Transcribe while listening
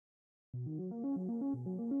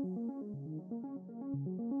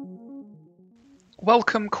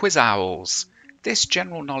Welcome Quiz Owls! This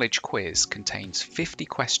general knowledge quiz contains 50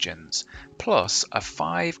 questions, plus a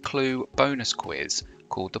 5-clue bonus quiz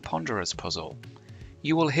called the Ponderous Puzzle.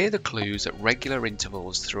 You will hear the clues at regular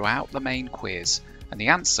intervals throughout the main quiz, and the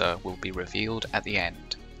answer will be revealed at the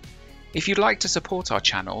end. If you'd like to support our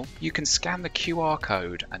channel, you can scan the QR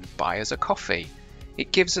code and buy us a coffee.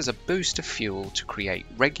 It gives us a boost of fuel to create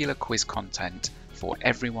regular quiz content for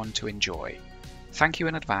everyone to enjoy. Thank you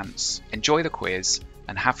in advance, enjoy the quiz,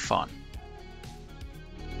 and have fun.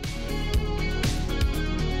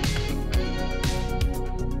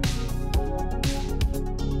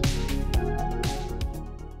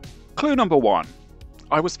 Clue number 1.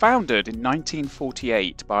 I was founded in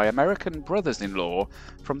 1948 by American brothers-in-law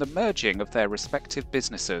from the merging of their respective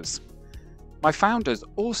businesses. My founders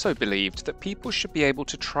also believed that people should be able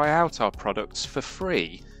to try out our products for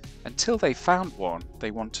free until they found one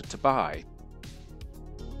they wanted to buy.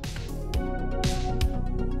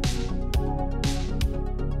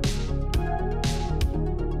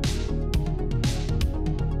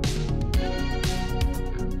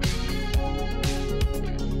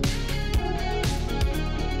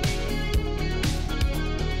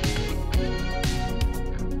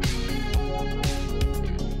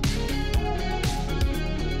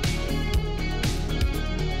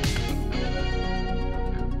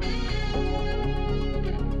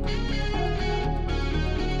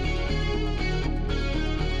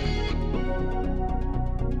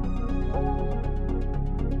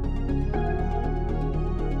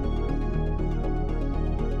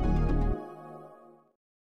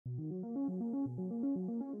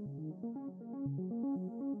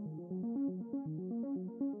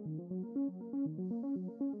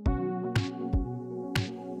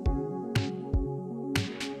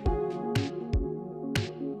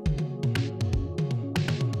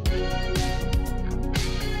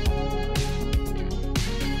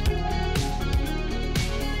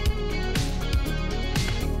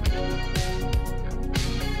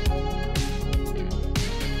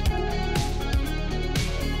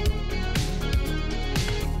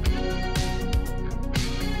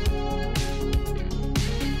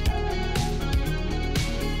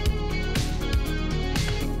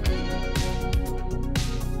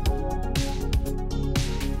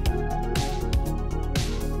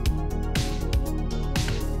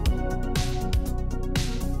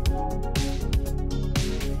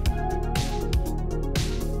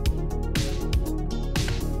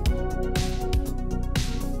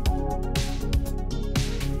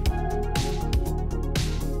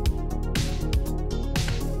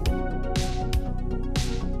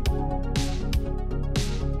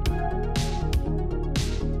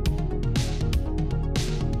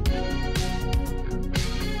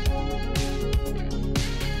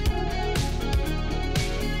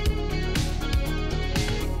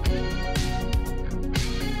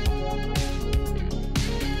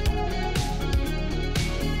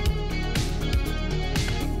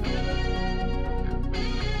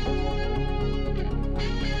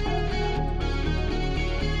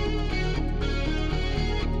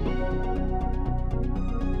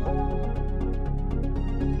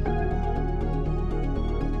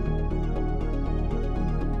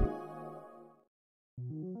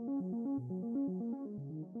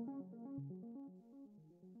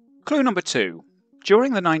 Clue number 2.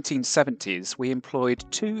 During the 1970s, we employed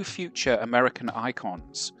two future American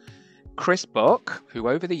icons. Chris Buck, who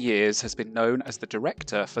over the years has been known as the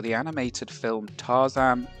director for the animated film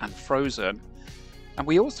Tarzan and Frozen, and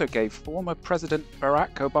we also gave former President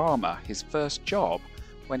Barack Obama his first job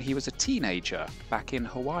when he was a teenager back in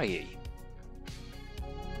Hawaii.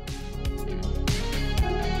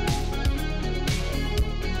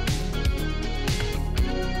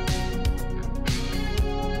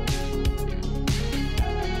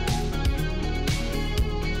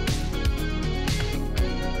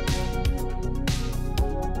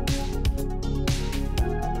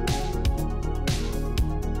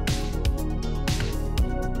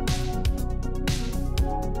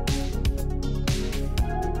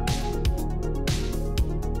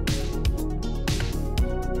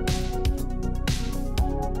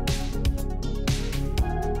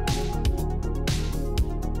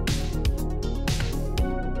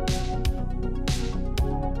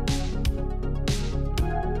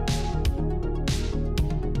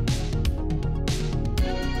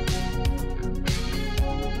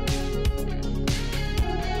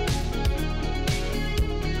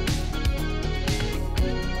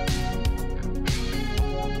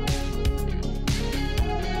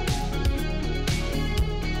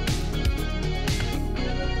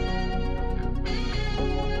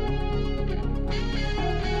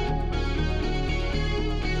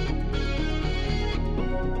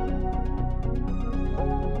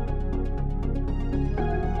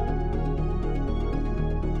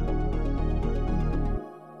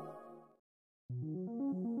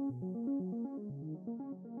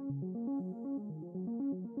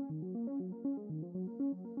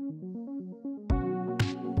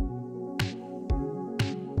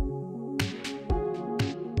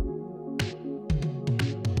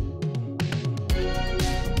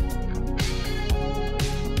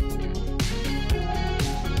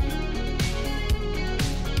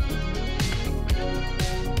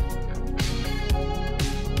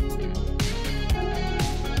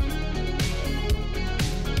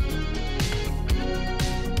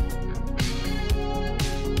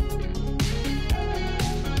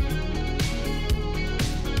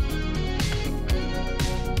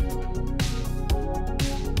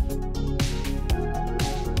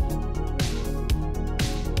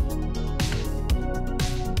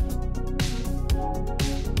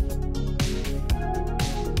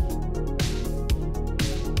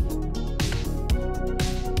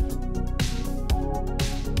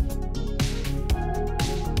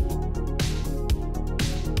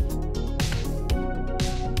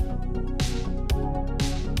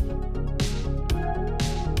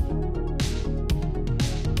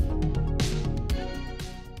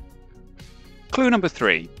 Clue number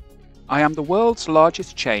 3. I am the world's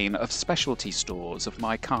largest chain of specialty stores of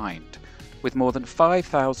my kind, with more than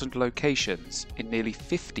 5,000 locations in nearly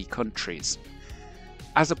 50 countries.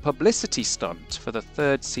 As a publicity stunt for the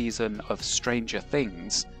 3rd season of Stranger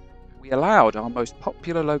Things, we allowed our most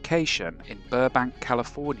popular location in Burbank,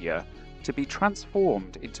 California, to be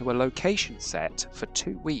transformed into a location set for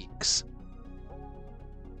 2 weeks.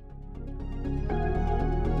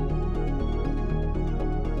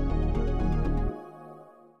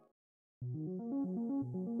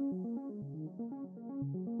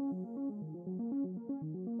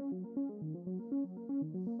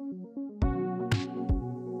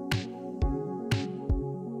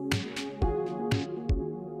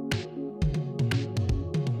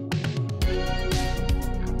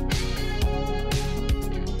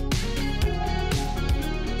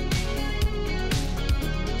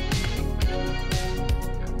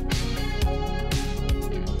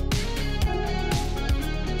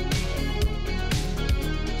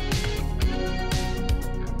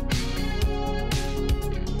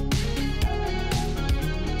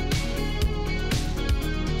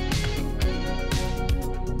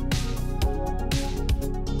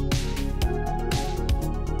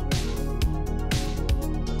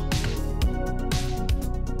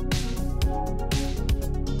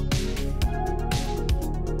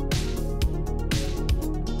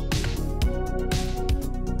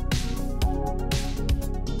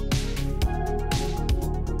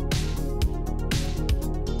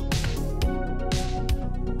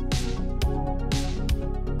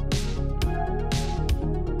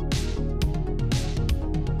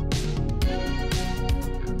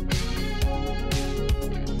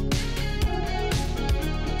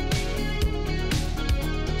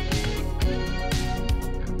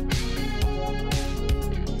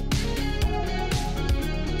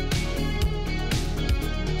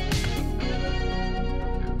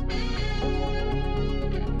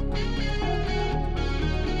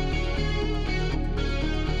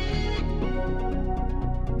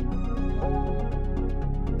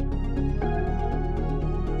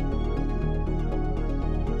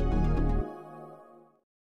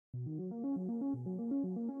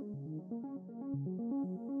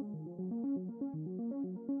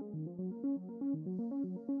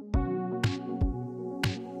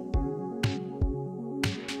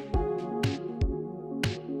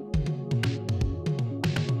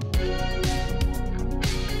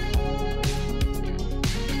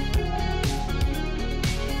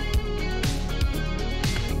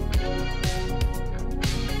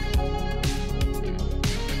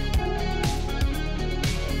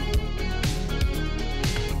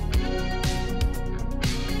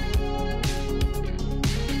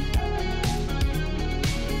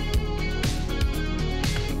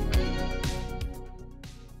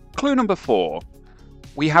 Clue number 4.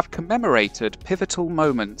 We have commemorated pivotal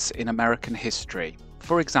moments in American history.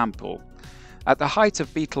 For example, at the height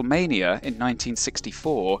of Beatlemania in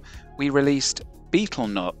 1964, we released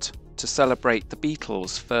Beatle Nut to celebrate the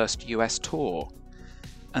Beatles' first US tour.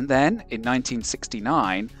 And then, in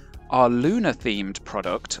 1969, our lunar-themed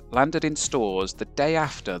product landed in stores the day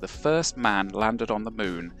after the first man landed on the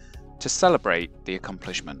moon to celebrate the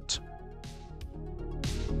accomplishment.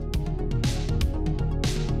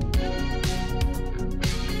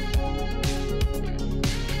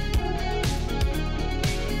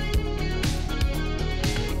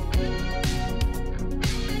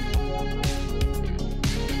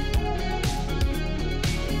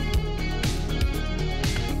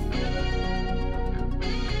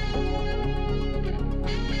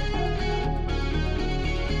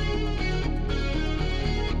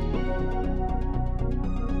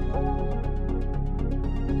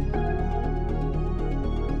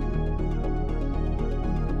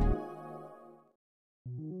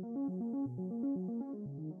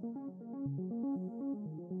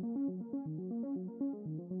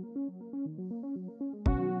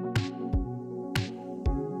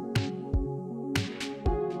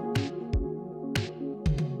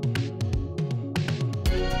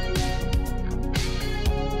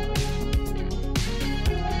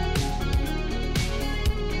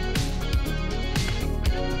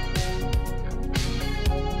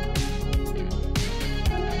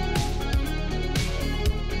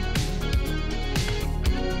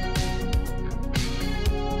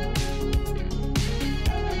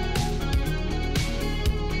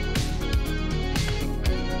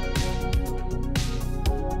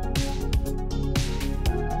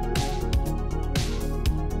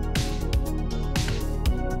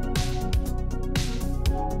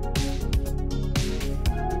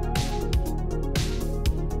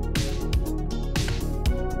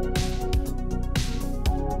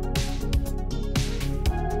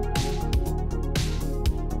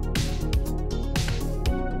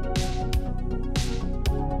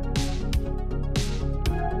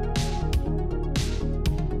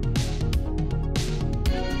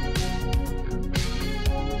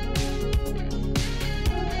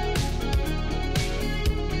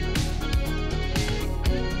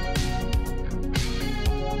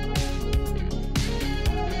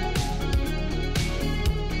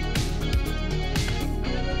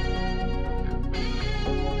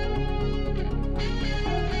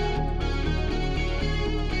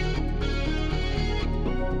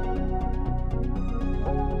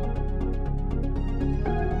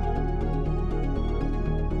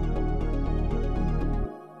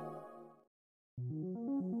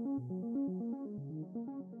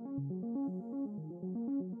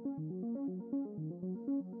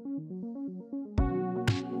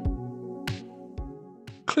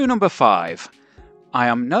 Clue number 5. I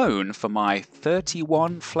am known for my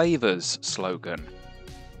 31 flavours slogan.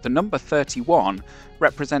 The number 31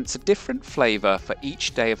 represents a different flavour for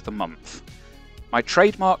each day of the month. My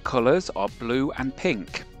trademark colours are blue and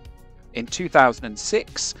pink. In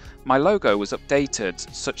 2006, my logo was updated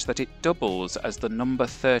such that it doubles as the number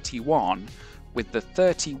 31, with the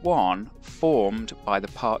 31 formed by the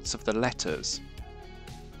parts of the letters.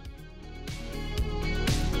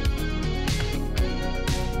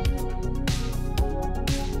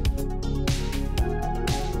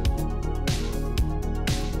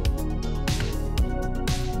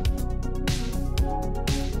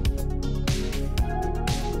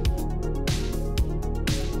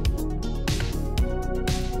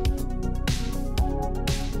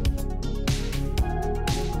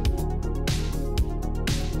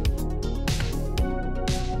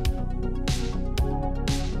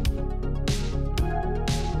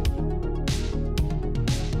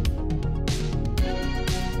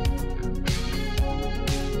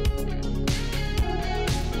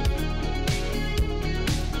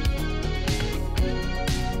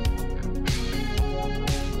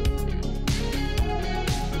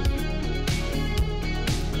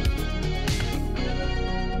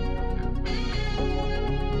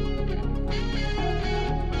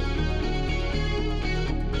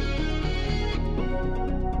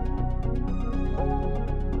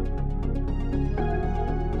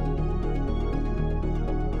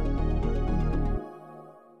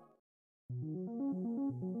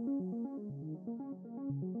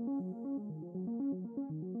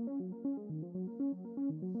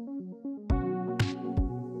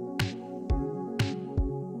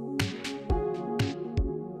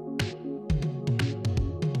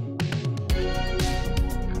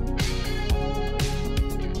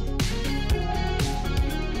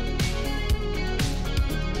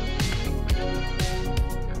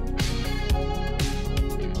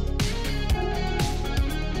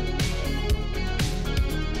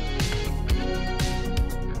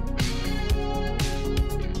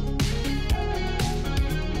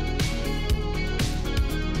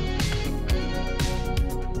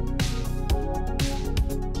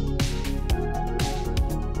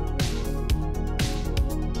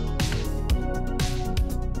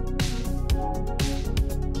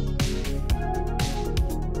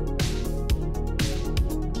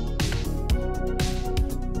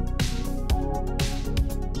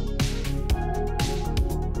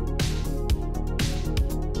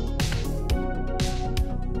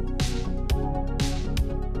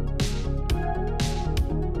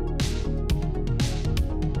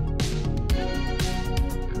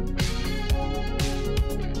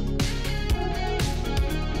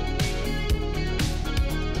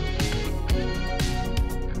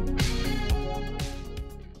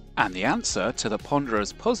 And the answer to the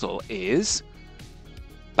ponderous puzzle is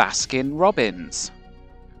Baskin-Robbins.